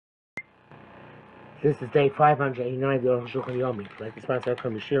This is day 589 of the Arukh HaShulchan Yomi. I'd like to sponsor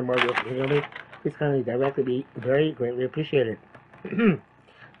from the Shir more of the Arukh HaShulchan Yomi. Please kindly directly be very greatly appreciated.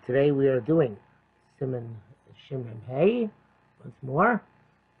 Today we are doing Siman Shimon Hay. Once more.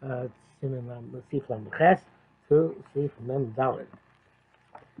 Siman Sif Lam Ches to Sif Mem Dalet.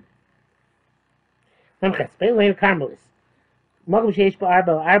 Mem Ches. Bein Carmelis. Mokum Sheish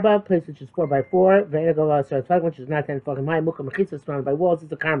Arba, place which is 4x4. Ve'ena Gola Sartfag, which is not 10 fucking high. Mukam Mechitza surrounded by walls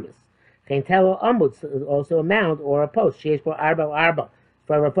is a Carmelis. Also a mound or a post. Sheish Bo Arba.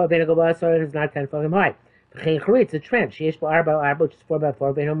 For a 4 Ve'ena Gola Sar is not 10 fucking high. It's a trench. Sheish Bo Arba, which is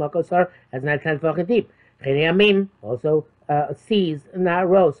 4x4. Ve'ena Moko Sar is not 10 fucking deep. Amim, also seas,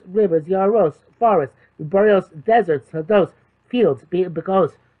 naros, rivers, yaros, forests, boreals, deserts, those fields,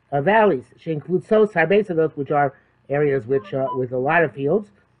 because valleys. She includes those those which are areas which with a lot of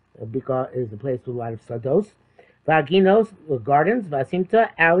fields, because is a place with a lot of sados. Vaginos, gardens. Vasimta,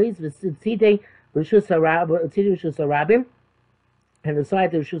 alleys. V'tzidei Rishus Rabim, and the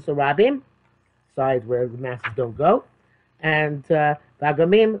side of Rishus Rabim, side where the masses don't go, and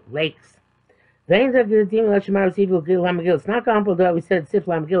Vagamim, lakes. It's not comparable to what we said, Sif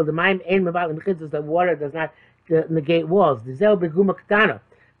Lam Gil. The Maim Ein Mabat Lemchitzos, the water does not negate walls. The Zel Beguma Ketana,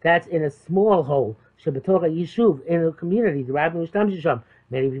 that's in a small hole. Shebetocha Yishuv, in a community. The Rabbi Mishtam Shisham,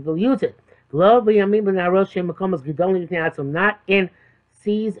 many people use it. Not in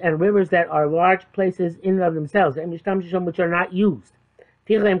seas and rivers that are large places in and of themselves, and Mishtam Shisham which are not used.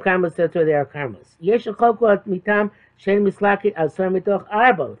 Tichem Karmas, they are Karmas. Yeshachokot Mitam.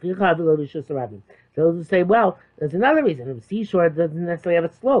 Those who say, well, there's another reason. The seashore doesn't necessarily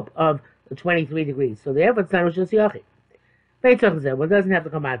have a slope of 23 degrees, so therefore it's not Rosh Yochid. One doesn't have to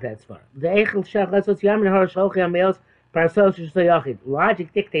come out that far.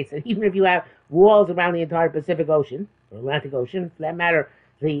 Logic dictates that even if you have walls around the entire Pacific Ocean, or Atlantic Ocean, for that matter,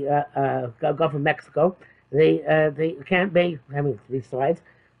 the Gulf of Mexico, they can't be, three sides.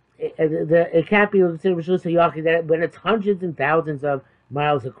 It can't be considered Rishus HaYachid when it's hundreds and thousands of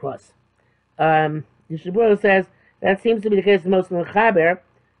miles across. Yishaburo says that seems to be the case of most of the Chaber,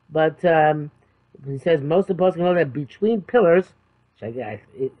 but he says most of the posts know that between pillars, which I guess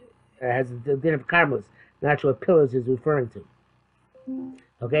it has the din of karmas, not sure what pillars is referring to.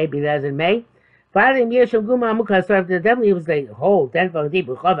 Okay, be that as it may. Finally, Yesham Guma Amukha started to definitely was the whole 10 fucking deep,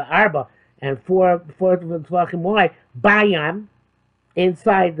 Arba, and 4 fucking wide, Bayam.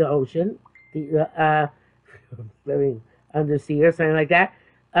 Inside the ocean, undersea or something like that.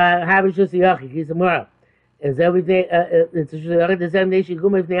 Habish the Yachid, he's a moral. Is everything? It's the examination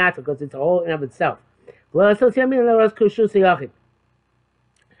Guma Ifneata because it's a whole in of itself. Well, so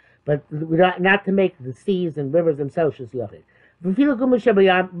but not to make the seas and rivers themselves Shus Yachid.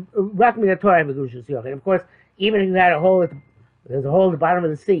 Of course, even if you had a hole, there's a hole at the bottom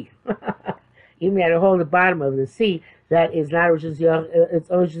of the sea. Even if you had a hole at the bottom of the sea. That is not Rosh Hashanah, it's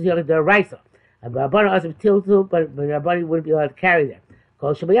Rosh Hashanah D'Oraisa. But Rabbani wouldn't be allowed to carry them.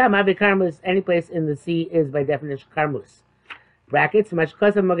 Kol Shabbayam, Avi Karmus, any place in the sea is by definition Karmus. Brackets,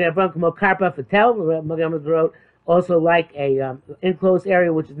 Mashkasa Magen Avram Kmo Karpa Fatel, Magen Avram wrote, also like a enclosed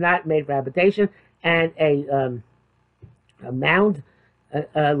area which is not made for habitation, and a mound.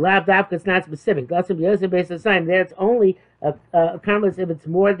 Lab Dafka, it's not specific. That's a base of sign. There it's only a Karmus if it's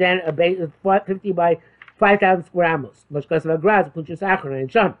more than a base 50 by 5,000 square amos. Much because of a grass, put your saccharin and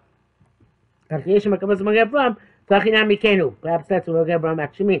jump. Perhaps that's what Magen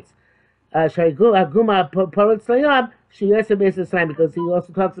actually means. Shaguma Porit Slayam, she also based the sign because he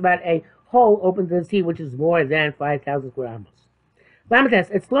also talks about a hole open to the sea which is more than 5,000 square amos. Lamites,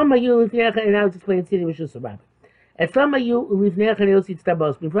 it's Lomayu Lifnecha, and I was explaining city which is Rabbi. It's Lomayu Lifnecha and Yosi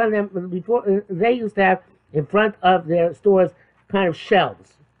Stabos. Before they used to have in front of their stores kind of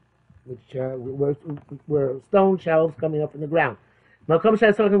shelves, which were stone shelves coming up from the ground.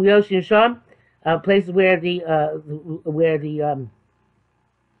 Places where the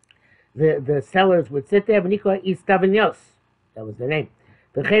sellers would sit there. That was the name.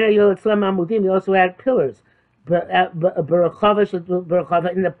 He also had pillars. In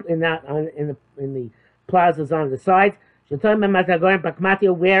the plazas on the sides. Where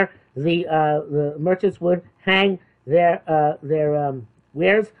the merchants would hang their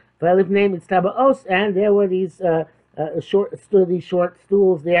wares. And there were these short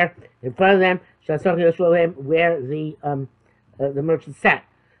stools there in front of them, where the merchants sat.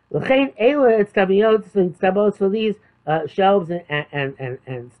 So these shelves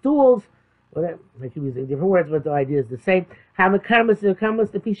and stools, whatever, I keep using different words, but the idea is the same. It's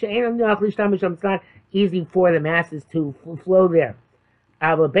not easy for the masses to flow there.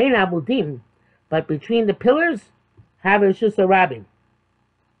 But between the pillars, have a Shus Rabim.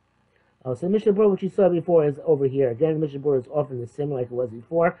 Oh, so the Mishnah Berurah, which you saw before, is over here. Again, the Mishnah Berurah is often the same like it was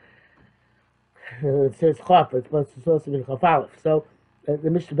before. It says Chaf, it's supposed to be Chaf Aleph. So the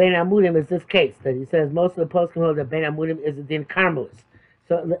Mishnah Bein Amudim is this case that he says most of the posts can hold that Bein Amudim is a din Carmelis.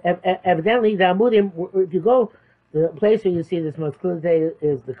 So evidently the Amudim, if you go, the place where you see this most clearly today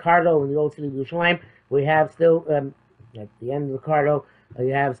is the Cardo in the old city of Yerushalayim. We have still at the end of the Cardo,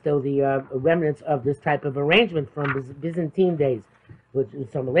 you have still the remnants of this type of arrangement from Byzantine days, which is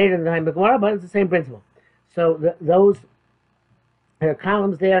somewhat later than the time of Gemara, but it's the same principle. So those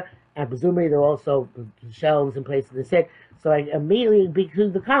columns there, and presumably there are also shelves and places to sit. So immediately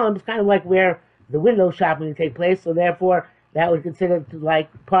between the columns, kind of like where the window shopping take place. So therefore, that would consider like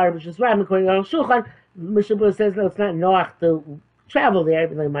part of Rishus Rabbim. According to Arukh HaShulchan, Mishnah Berurah says no, it's not noach to travel there,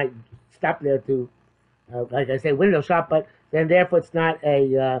 even though you might stop there to, like I say, window shop. But then therefore, it's not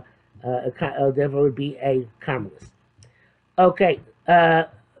therefore it would be a Carmelis. Okay. For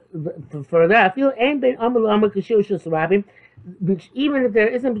that, I feel ain't been Amar Kashir Rishus Rabbim. Which even if there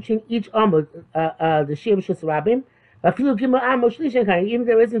isn't between each Amud the Shir Rishus Rabbim, even if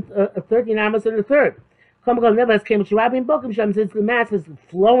there isn't 13 Amos in the third. Nevertheless, came to Rabbim Bokim Shem, since the masses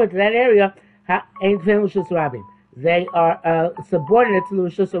flow into that area, ain't Fin Rishus Rabbim. They are subordinate to the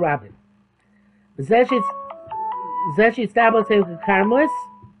Rishus Rabbim. Zeshi established a Carmelis.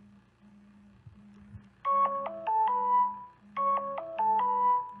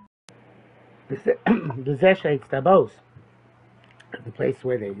 The Zeshi established the place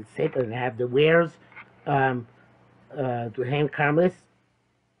where they sit and have the wares to hang Carmelis.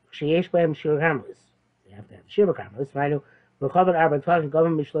 Sheyesh b'hem shir Carmelis. They have to have shiva Carmelis. Right? V'chovet arba talking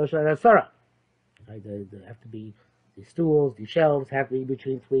government mishlosh asara. Right? They have to be the stools, the shelves have to be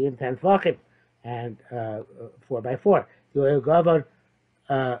between 3 and 10 tefachim, and 4 by 4. You govern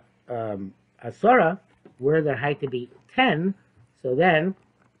asara where their height to be 10. So then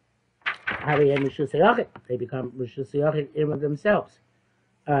they become Rishus Yachid in themselves.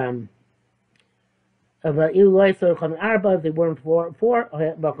 If they weren't four,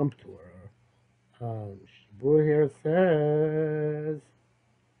 welcome to Berurah here says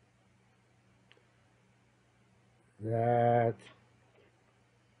that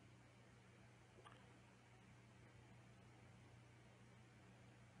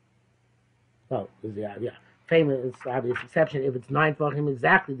famous obvious exception. If it's 9 Tvachim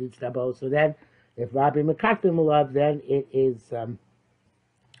exactly the Tztabo, so then if Rabbi Mekakbim Alav, then it is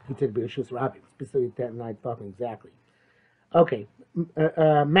considered Rishus Rabbi, specifically 9 Tvachim exactly. Okay,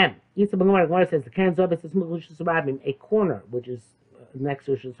 Mem. Yisra Gemara says the Karen Zobes is Rishus Rabbi, a corner which is next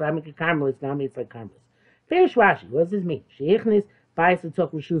to Rishus Rabbi, Carmelis. Now it's like Carmelis. Finish Rashi. What does this mean? Sheichnis Bais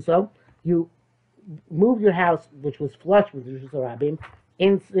Tzok Rishuso. You moved your house, which was flush with Rishus Rabbi,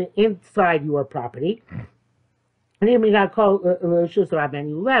 inside your property. And then we got called Rishus Rabbi, and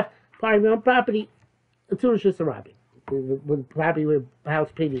you left part of your own property to Rishus Rabbi, with property where the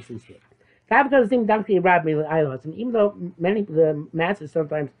house previously stood. Even though many of the masses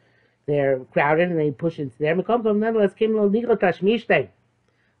sometimes they're crowded and they push into there, nonetheless,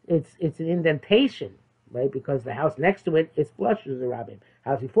 it's an indentation, right? Because the house next to it is flush with the Rabbim.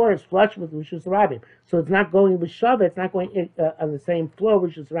 House before it's flush with Rishus Rabbim, so it's not going with Shava. It's not going on the same flow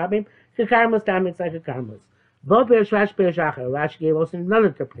with Rishus Rabbim. It's like a Carmelis. Rashi gave us another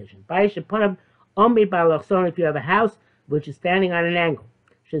interpretation. If you have a house which is standing on an angle,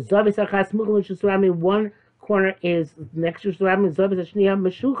 one corner is next to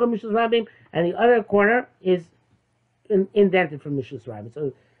Rabim, and the other corner is indented from Rishus Rabbim.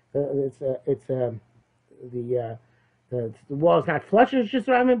 So the wall is not flush with Rishus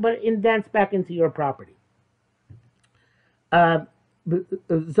Rabbim, but it indents back into your property.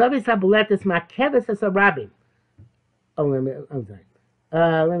 Zavis habuletis makeves hasarabim. Oh, I'm sorry.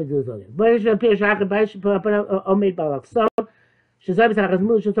 Let me do this again.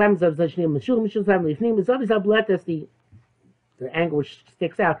 The angle which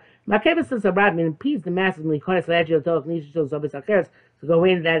sticks out. Makeves hasarabim impedes the masses when to go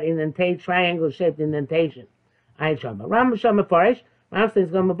in that indentation, triangle-shaped indentation. Ram Shama Farish. Ram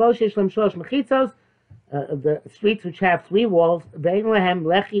says the streets which have 3 walls, they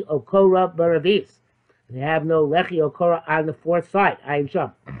have no lechi okora on the 4th side. Ayin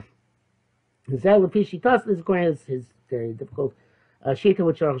Sham. This is according to his very difficult shita,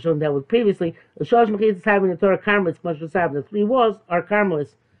 which Arukh HaShulchan dealt with previously. The shalosh mechitzos having the Torah Carmelis, the 3 walls are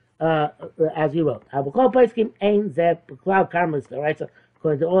Carmelis, as you wrote. Abukol Paiskim Ein Zeh Cloud Carmelis Deraisa.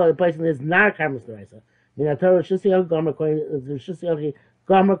 According to all the places, there's not Carmelis Deraisa. The Torah Rishus Yachid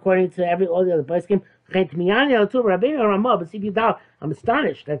Gomer according to all the other Paiskim. But see, I'm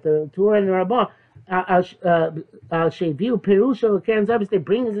astonished that the Torah and the Ramah Al Sheviu Perusha Keren Zavis, they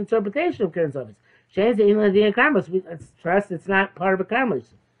bring his interpretation of Keren Zavis. Shane's the inland the Karmos. Trust it's not part of a Karmos.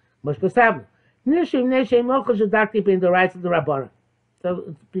 Mush Pasabu. Nishim Neshem Mocha Shadakti in the rights of the Rabbana. So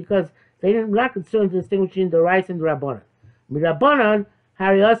it's because they didn't not concerned to distinguish between the rights and the Rabbanan. Mirabanan,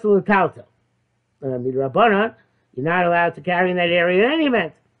 Hari Asul Tauta. Mirabanan, you're not allowed to carry in that area in any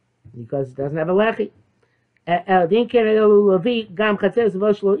event because it doesn't have a lechi. But if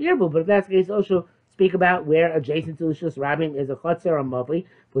that's the case, also speak about where adjacent to the Shus Rabim is a chotzer or mavli,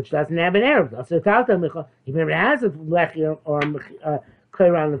 which doesn't have an Erev. Even if it has a lechi or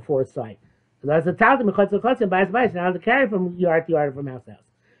clear on the fourth side. So that's a talta mechotzer chotzer by now to carry from yard to yard from house to house.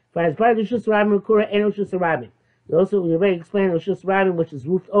 For as part of the Shus Rabim Rukura and Shus Rabim. Also, we already explained the Shus Rabim, which is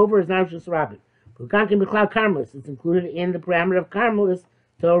roofed over, is not Shus Rabim. It's included in the parameter of Carmelis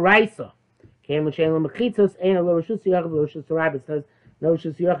to a Raisa. It says no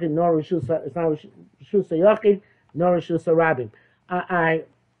Rishus Yachid, nor Rishus, it's not Rishus Yachid, nor Rishus Rabim.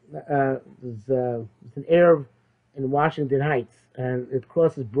 There's an Arab in Washington Heights, and it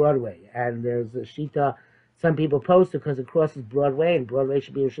crosses Broadway, and there's a Shita. Some people post it because it crosses Broadway, and Broadway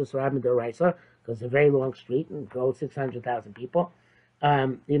should be Rishus Rabim D'Oraisa, because it's a very long street and goes 600,000 people.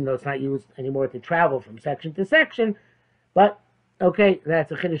 Even though it's not used anymore to travel from section to section. But, okay,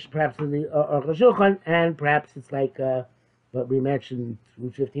 that's a chiddush perhaps in the Arukh HaShulchan, and perhaps it's like what we mentioned,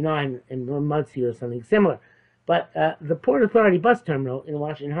 Route 59 in Monsey or something similar. But the Port Authority bus terminal in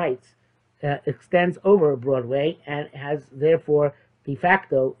Washington Heights extends over Broadway and has, therefore, de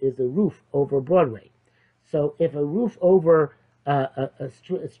facto, is a roof over Broadway. So if a roof over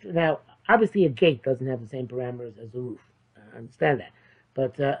now, obviously a gate doesn't have the same parameters as a roof. I understand that.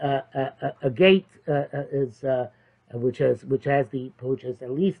 But a gate is which has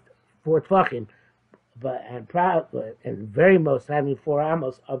at least 4 tvachim, and very most having 4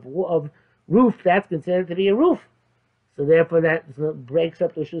 amos of roof, that's considered to be a roof. So therefore, that breaks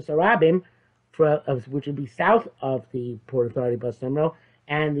up the Shus Harabim, which would be south of the Port Authority bus terminal,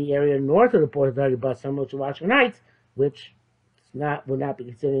 and the area north of the Port Authority bus terminal, which is Washington Heights, which would not be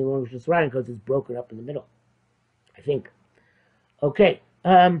considered any longer Shus Harabim because it's broken up in the middle, I think. Okay,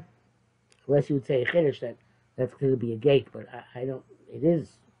 unless you would say a chiddush that's going to be a gate, but I don't. It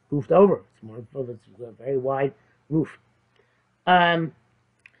is roofed over. It's more. It's a very wide roof. You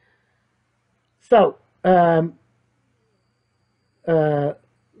have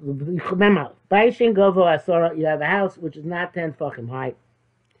a house which is not 10 tefachim high.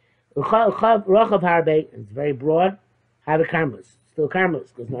 It's very broad. Have a karmelis, still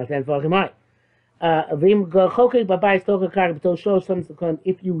karmelis because not 10 tefachim high.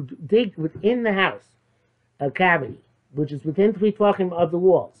 If you dig within the house a cavity, which is within 3 tefachim of the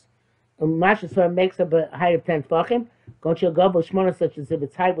walls, Mashasar makes up a height of 10 tefachim, such as if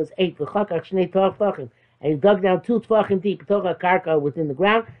its height was 8, and you dug down 2 tefachim deep, within the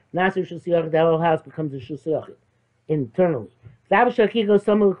ground, the whole house becomes a shusayachid internally. It has to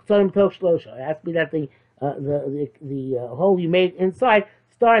be that the hole you made inside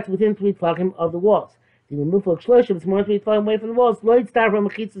starts within 3 tefachim of the walls. If you remove it's more than 3 tefachim away from the walls.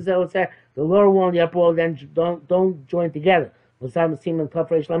 The lower wall and the upper wall then don't join together. Like according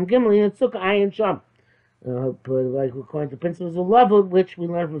to principles of love, which we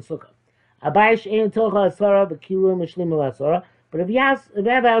learn from Sukkah. But if you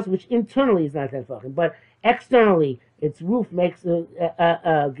have a house which internally is not 10 tefachim, but externally its roof gives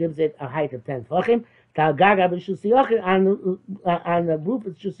it a height of 10 tefachim, on the roof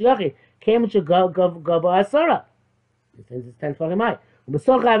it's shusiyachid, came to go asara. Since it's 10 tefachim high.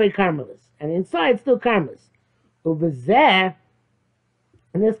 And inside still karmelis.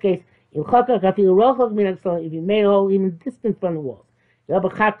 In this case, if you made a hole even distant from the walls, if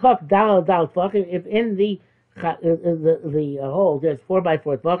in the hole there's 4 by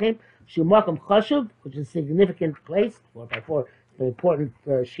 4 tefachim, which is a significant place, 4 by 4, an important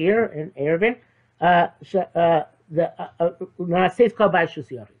shear in Erevin.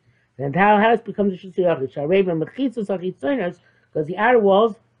 And how house becomes a shusiyachid? Because the outer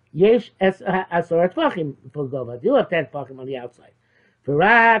walls, yesh asor tefachim for gova. Do have 10 tefachim on the outside. For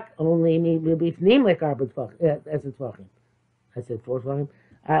rak only bifnim like arba tefachim. I said 4 tefachim.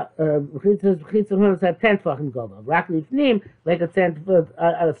 Chitzos have 10 tefachim gova. Rak bifnim like a 10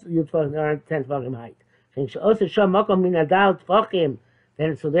 tefachim height.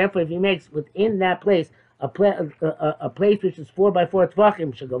 Then, so therefore, if he makes within that place a place which is 4 by 4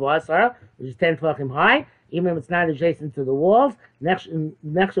 tefachim shagavasara, which is 10 tefachim high, even if it's not adjacent to the walls, next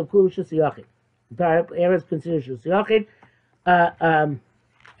of kulu shusiyachid. The entire area is considered shusiyachid, and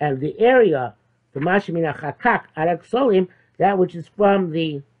the area, the mashimina chakak arak solim, that which is from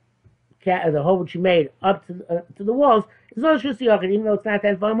the the hole which you made up to the walls is also Shus Yochid, even though it's not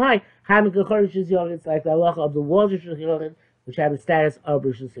 10 feet high. Having the Chor Shus Yochid, it's like the halacha of the walls of Shus Yochid, which have the status of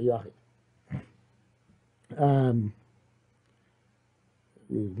Shus Yochid.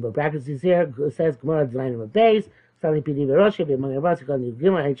 The brackets is here, says Gemara design of base, Sali Pidi Verosha, among the Rasa, going to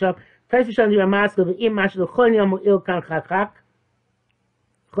give my shop. First, we show the Ramas of the Imash of the Chonyam Il Kan Chakak,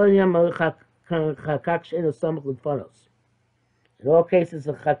 Chonyam Kan Chakak, Shen of Samach with photos. In all cases,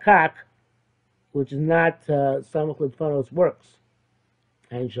 a Chakak, which is not Samach with photos, works.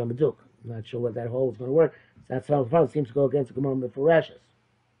 And Shamaduk. I'm not sure what that hole is going to work. It's not Samach with photos, seems to go against the Gemara with Ferashes.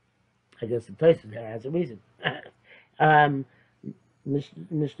 I guess the place there has a reason.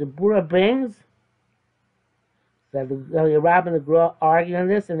 Mr. Bura brings that the Rab and the Gra argue on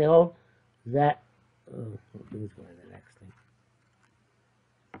this, and they hold that. Please go to the next thing.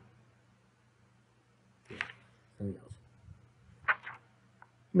 Something else.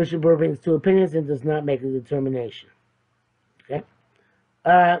 Mr. Bura brings two opinions and does not make a determination. Okay.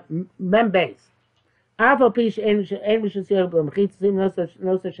 Membase. No such thing as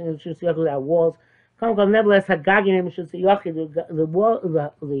Shus without walls. Nevertheless, the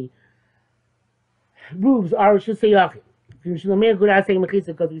roofs are Shus Yochid.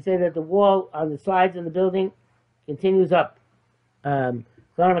 Because we say that the wall on the sides of the building continues up.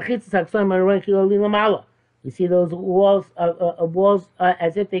 We see those walls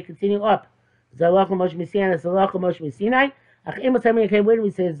as if they continue up. When we say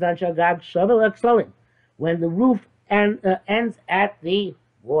when the roof ends at the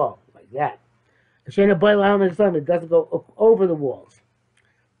wall, like that. It doesn't go over the walls.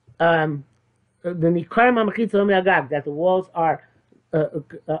 That the walls are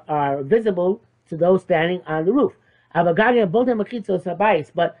visible to those standing on the roof. But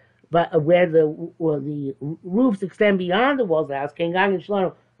where the roofs extend beyond the walls of the house,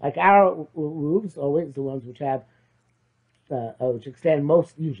 like our roofs, always the ones which have which extend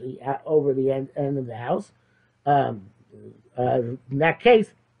most usually over the end of the house. In that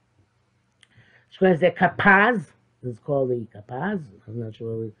case, the kapaz is called the kapaz. I'm not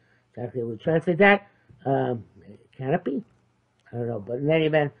sure exactly how we translate that. Canopy? I don't know, but in any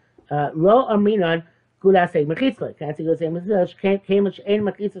event, lo aminon gulase mechitzla. Can't say gulase mechitzla. Came which ain't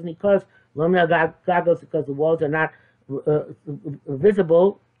mechitzas nikos lo gagos because the walls are not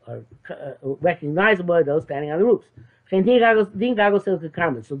visible or recognizable by those standing on the roofs. So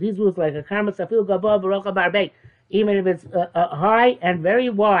these roofs like a karmas afil gabah barocha barbei, even if it's high and very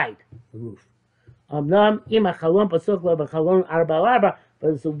wide, the roof. But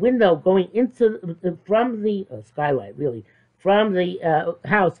it's a window going into from the skylight, really, from the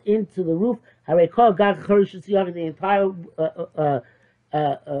house into the roof. The entire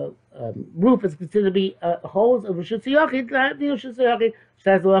roof is considered to be holes of Rishus Yochid, not the Rishus Yochid, which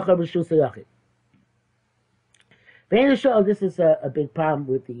has the lacha of Rishus Yochid. This is a big problem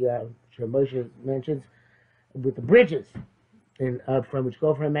with the, Moshe mentions, with the bridges from which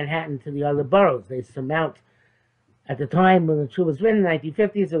go from Manhattan to the other boroughs. They surmount, at the time when the Tshuva was written in the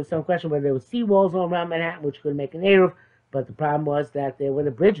 1950s, there was some question whether there were seawalls all around Manhattan which could make an Eruv, but the problem was that there were the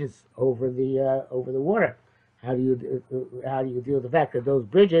bridges over the water. How do you deal with the fact that those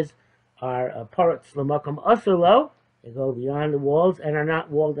bridges are parats l'makam asur? They go beyond the walls and are not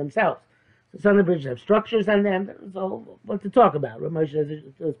walled themselves. So some of the bridges have structures on them. So what to talk about? Ramesh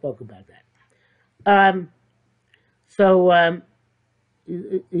spoke about that.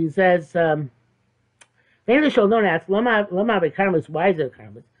 He says, many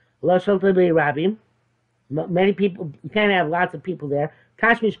people, you can't have lots of people there.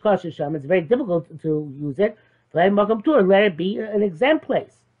 Tashmish Koshisham, it's very difficult to use it. Let it be an exempt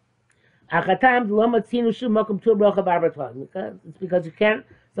place. It's because you can't,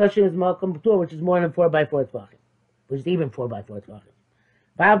 especially as Malkum Tur, which is more than 4x4 tvachim, which is even 4x4 tvachim.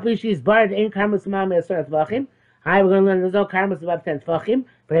 Is barred in karmas tvachim. Hi, we're going to learn there's no karmas above 10 tvachim,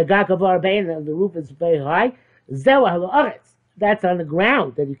 but a gakavar bein, the roof is very high. That's on the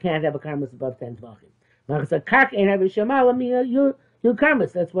ground that you can't have a karmas above 10 tvachim. You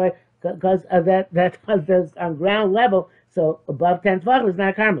karmas. That's why, because of that's on ground level. So above 10 tvachim is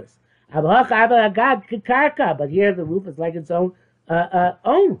not karmas. But here the roof is like its own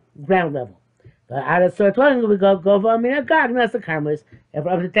ground level. But out of sort of we go gag, that's the karmelis. If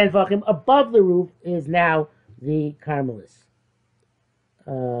up to 10 tvachim above the roof is now the karmelis.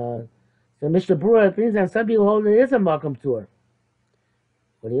 So Mr. Brewer brings down some people hold it is a Malkum Tur.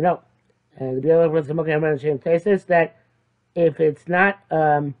 What do you know? And the other ones are looking around the same places that if it's not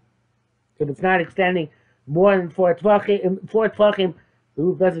extending more than 4 tvachim, the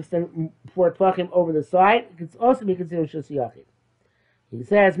roof does extend 4 tvachim over the side. It can also be considered Shus Yochid. He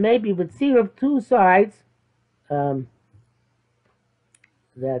says maybe with syrup two sides, that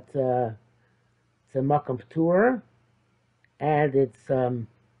it's a makam ptur, and it's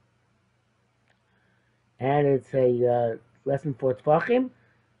a lesson for tfachim.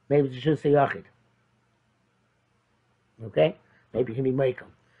 Maybe it's just a yachid. Okay, maybe it can be meikel.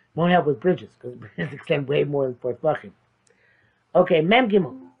 Won't help with bridges because bridges extend way more than for tfachim. Okay, mem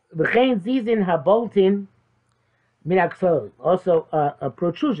gimel. V'chein zizin haboltin min. Also,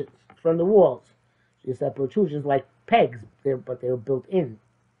 protrusions from the walls. Just protrusions like pegs, but they were built in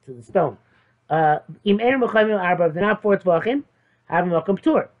to the stone. Im enim mechavim arba. If they're not four tvachim, have a makam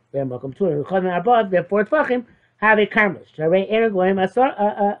ptur. They're makam ptur. Mechavim arba. If they're four tvachim, have a karmelis. Sharei enim goyim asor.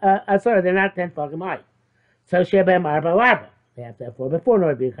 They're not 10 tvachim high. So shebem arba arba. They have to have 4 before in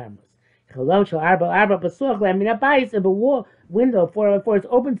order to be a karmelis. Chalom shel arba arba basuach lehem min habayis. If a wall window 4 by 4 is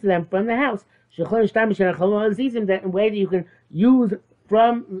open to them from the house, shechlon shtamish and chalom azizim. That in a way that you can use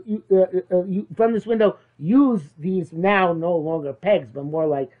from this window, use these now no longer pegs, but more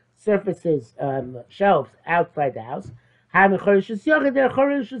like surfaces, shelves outside the house. Having chorishus yachid, they're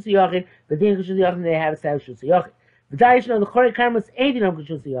chorishus yachid. The din chorishus yachid, they have chorishus yachid. The daishno the chori karmas ain't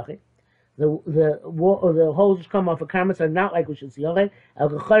chorishus yachid. The holes which come off of karmas are not like rishus yachid. El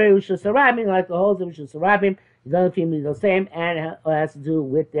chori rishus harabim, like the holes of rishus harabim. It's only female the same, and it has to do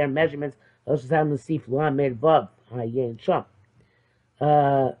with their measurements. Those have the sif lamed vav hayin sham.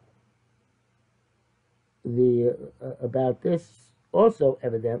 About this also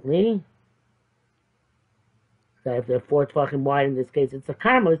evidently that if they're 4 tvachim wide in this case, it's a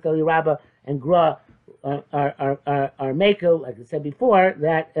karmelis. Eli Rabba and Gra are makel, like I said before,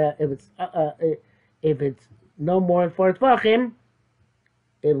 that if it's no more than 4 tvachim,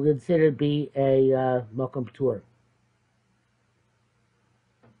 it would consider to be a makam ptur.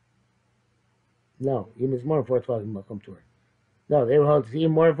 No, even it's more than 4 tvachim makam ptur. No, they will hold to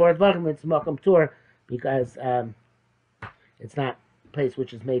even more than 4 tvachim. It's makam ptur because it's not a place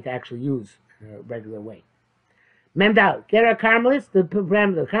which is made to actually use in a regular way. Memdal, get a karmelis, the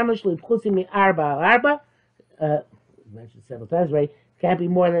parameter, the karmelis shli pchusim mi arba al arba, mentioned several times, right? Can't be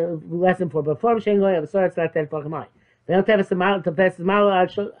more than less than 4, but 4 b'shen goy, of a sort, it's not 10 tvachim high. They don't have a samal, to pass the samal,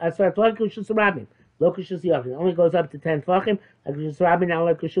 a sort of tvachim, kushus rabim, lo kushus yachid. It only goes up to 10 tvachim, like kushus rabim, not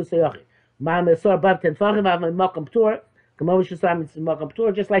like kushus yachid. Ma'am, a sort above 10 tvachim, have a makam ptur,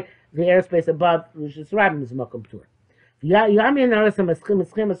 just like the airspace above which is rabim is makam ptur. Yami notice a maschim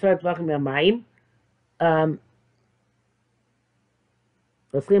a sort of tvachim yamayim.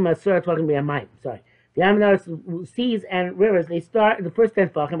 Maschim a sort of tvachim yamayim. Sorry. The Yami notice seas and rivers. They start the first 10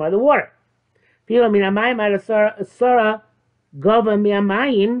 tvachim are the water. Filo min yamayim at a sora gova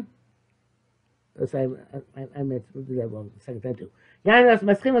miyamayim. I meant to do that wrong the second time too. Yami notice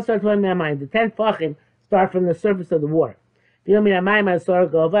maschim a sort of tvachim yamayim. The 10 tvachim start from the surface of the water. Therefore,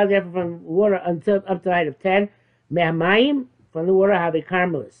 from water until up to the height of 10, me'amayim, from the water have a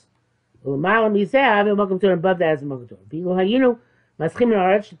karmelis. Above that as a makam ptur.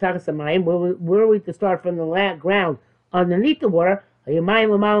 Were we to start from the ground underneath the water, and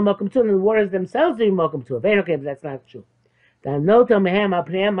the waters themselves are makam ptur. Okay, but that's not true.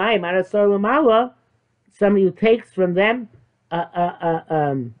 Somebody who takes from them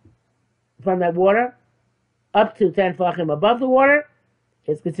from that water up to 10 tvachim above the water,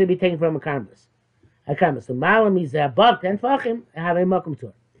 it's considered to be taken from a karmelis. A karmelis. So malam is above 10 tvachim, have a makam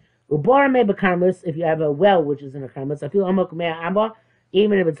ptur. Ubora may be karmelis if you have a well which is in a karmelis. I feel amok mea amba,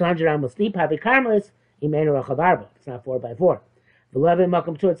 even if it's 100 amos deep, have a karmelis, imenu rachav arba. It's not 4 by 4. Beloved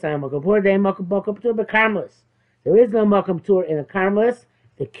makam ptur, it's not a makam ptur, they makam ptur, but karmelis. There is no makam ptur in a karmelis.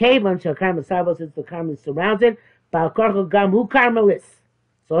 The cave unto a karmelis sabos, since the karmelis surrounds it, bal korchel gam hu karmelis.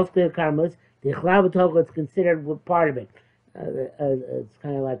 So it's clear karmelis. The chlav it's considered part of it. It's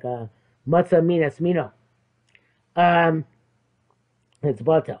kind of like a matzah minas mino. It's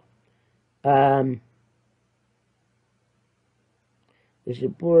batel. The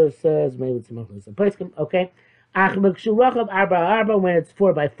Shapura says maybe it's a place. Okay. When it's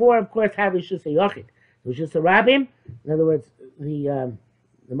 4 by 4, of course, have rishus yachid. Rishus rabim. In other words, the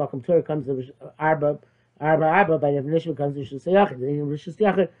makam ptur comes to arba by definition becomes rishus yachid. The rishus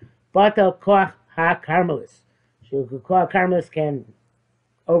yachid. Batel koach ha-karmelis. Koach karmelis can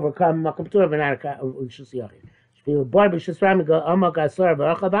overcome makam ptur, but not a rishus yachid. Shvil bar b'rishus rabim go amok asor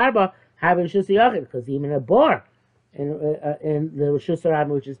v'achav arba have rishus yachid, because even a bar in the rishus rabim,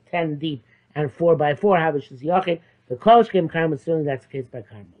 which is 10 deep and 4 by 4, have rishus yachid. The kol shkem karmelis, certainly that's the case by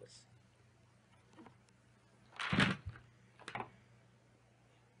karmelis.